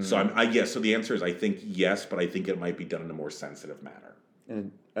 So so the answer is I think yes, but I think it might be done in a more sensitive manner.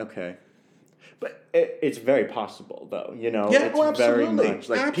 Okay. But it's very possible, though. You know, yeah, it's absolutely. very much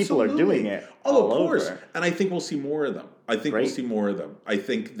like people are doing it. Oh, all of course. over. And I think we'll see more of them. I think we'll see more of them. I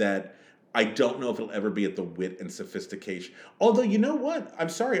think that I don't know if it'll ever be at the wit and sophistication. Although, you know what? I'm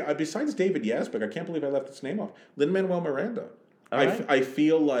sorry. Besides David Yazbek, I can't believe I left his name off. Lin-Manuel Miranda. I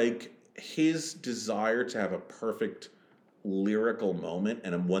feel like his desire to have a perfect lyrical moment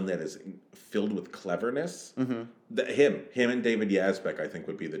and one that is filled with cleverness, him and David Yazbek, I think,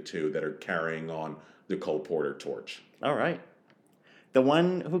 would be the two that are carrying on the Cole Porter torch. All right. The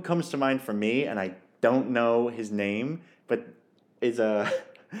one who comes to mind for me, and I don't know his name, but is a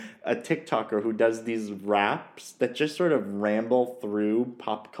TikToker who does these raps that just sort of ramble through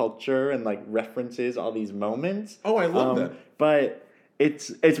pop culture and like references all these moments. Oh, I love that. But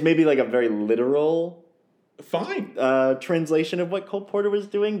it's maybe like a very literal translation of what Cole Porter was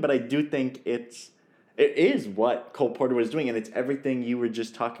doing, but I do think it is what Cole Porter was doing, and it's everything you were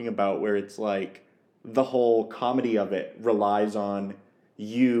just talking about, where it's like the whole comedy of it relies on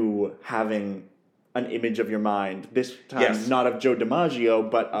you having an image of your mind. This time, not of Joe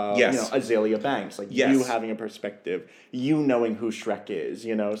DiMaggio, but Azalea Banks. Like you having a perspective, you knowing who Shrek is,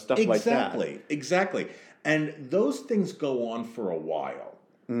 stuff like that. Exactly. And those things go on for a while.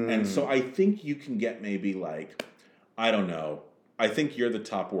 And so I think you can get maybe like, I don't know, I think You're the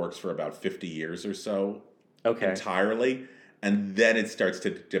Top works for about 50 years or so entirely. And then it starts to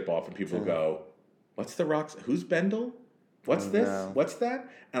dip off and people go, what's the Rocks? Who's Bendel? What's this? No. What's that?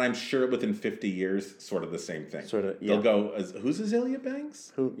 And I'm sure within 50 years, sort of the same thing. They'll go, who's Azalea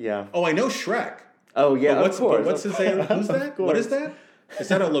Banks? Who? Yeah. Oh, I know Shrek. Oh, yeah, of course. What's Azalea? Who's that? What is that? Is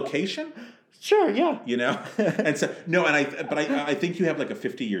that a location? Sure, yeah. And so I think you have like a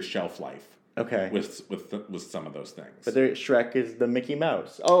 50-year shelf life. Okay. With some of those things. But Shrek is the Mickey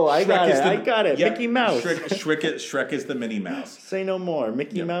Mouse. Oh, I got it. Yeah, Mickey Mouse. Shrek is the Minnie Mouse. Say no more.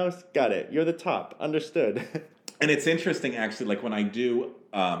 Mickey Mouse, got it. You're the top. Understood. And it's interesting, actually, like when I do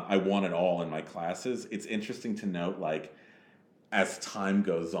I Want It All in my classes, it's interesting to note, like, as time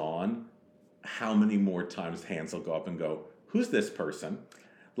goes on, how many more times hands will go up and go, who's this person?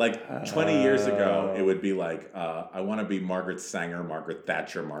 Like 20 years ago, it would be like, I want to be Margaret Sanger, Margaret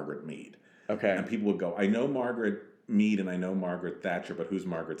Thatcher, Margaret Mead. Okay. And people would go, I know Margaret Mead and I know Margaret Thatcher, but who's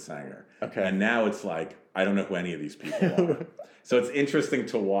Margaret Sanger? Okay. And now it's like, I don't know who any of these people are. So it's interesting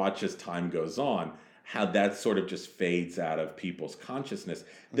to watch as time goes on, how that sort of just fades out of people's consciousness.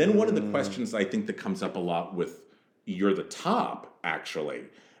 Then one of the questions I think that comes up a lot with You're the Top, actually,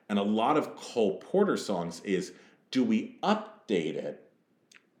 and a lot of Cole Porter songs is, do we update it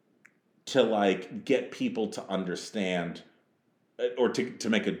to like get people to understand or to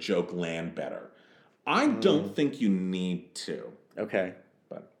make a joke land better? I don't think you need to. Okay.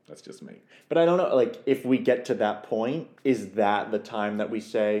 But that's just me. But I don't know, like, if we get to that point, is that the time that we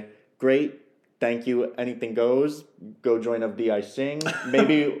say, great, thank you, anything goes, go join FDI Sing,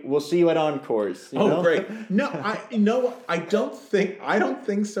 maybe we'll see you at Encores. You know? Great. No, I don't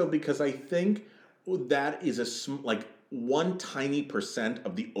think so, because I think that is like one tiny %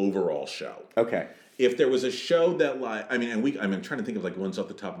 of the overall show. Okay. If there was a show that like, I'm trying to think of like ones off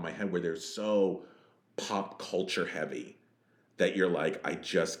the top of my head where they're so pop culture heavy that you're like, I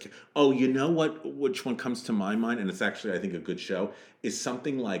just can't. Oh, you know what? Which one comes to my mind? And it's actually, I think, a good show, is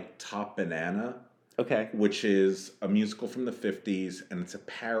something like Top Banana. Okay. Which is a musical from the 50s, and it's a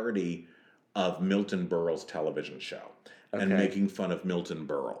parody of Milton Berle's television show and making fun of Milton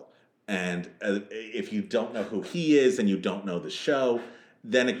Berle. And if you don't know who he is and you don't know the show,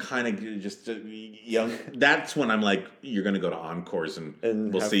 then it kind of just that's when I'm like, you're going to go to Encores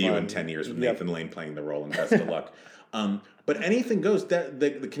and we'll see you in 10 years with Nathan Lane playing the role, and best of luck. But anything goes. That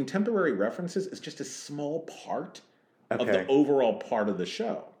the contemporary references is just a small part of the overall part of the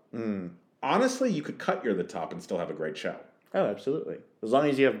show. Honestly, you could cut You're the Top and still have a great show. Oh, absolutely. As long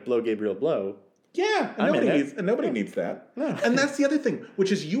as you have Blow Gabriel Blow. Yeah, and nobody needs that. No. And that's the other thing, which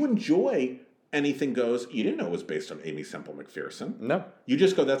is you enjoy Anything Goes. You didn't know it was based on Amy Semple McPherson. No. You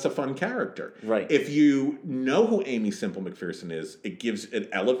just go, that's a fun character. Right. If you know who Amy Semple McPherson is, it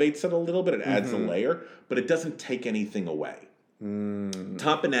elevates it a little bit, it adds a layer, but it doesn't take anything away.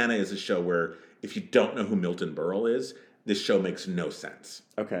 Top Banana is a show where if you don't know who Milton Berle is, this show makes no sense.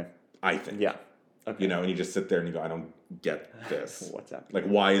 Okay. I think. Yeah. Okay. You know, and you just sit there and you go, I don't get this. What's happening?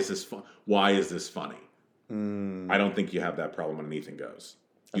 Like, why is this funny? I don't think you have that problem when Anything Goes.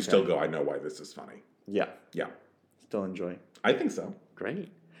 You still go, I know why this is funny. Yeah. Yeah. Still enjoy. I think so.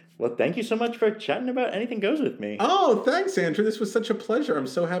 Great. Well, thank you so much for chatting about Anything Goes with me. Oh, thanks, Andrew. This was such a pleasure. I'm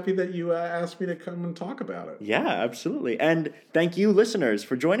so happy that you asked me to come and talk about it. Yeah, absolutely. And thank you, listeners,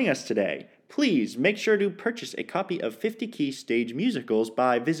 for joining us today. Please make sure to purchase a copy of 50 Key Stage Musicals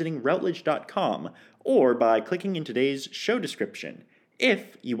by visiting Routledge.com or by clicking in today's show description.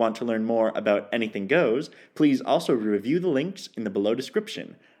 If you want to learn more about Anything Goes, please also review the links in the below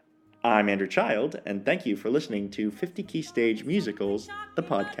description. I'm Andrew Child, and thank you for listening to 50 Key Stage Musicals, the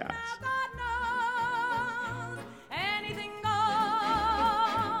podcast. Anything goes.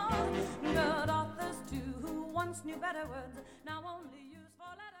 Good authors too, who once knew better words, now only use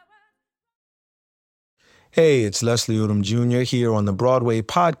four-letter words. Hey, it's Leslie Odom Jr. here on the Broadway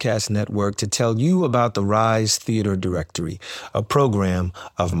Podcast Network to tell you about the Rise Theater Directory, a program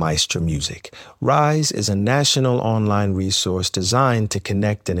of Maestro Music. Rise is a national online resource designed to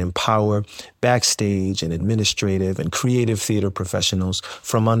connect and empower backstage and administrative and creative theater professionals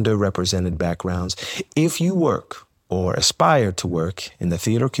from underrepresented backgrounds. If you work or aspire to work in the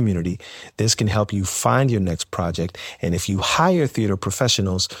theater community, this can help you find your next project. And if you hire theater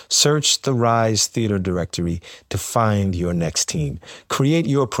professionals, search the Rise Theater Directory to find your next team. Create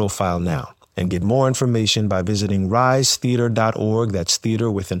your profile now and get more information by visiting risetheater.org. That's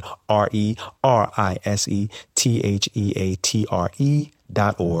theater with an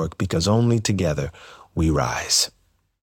RERISETHEATRE.org, because only together we rise.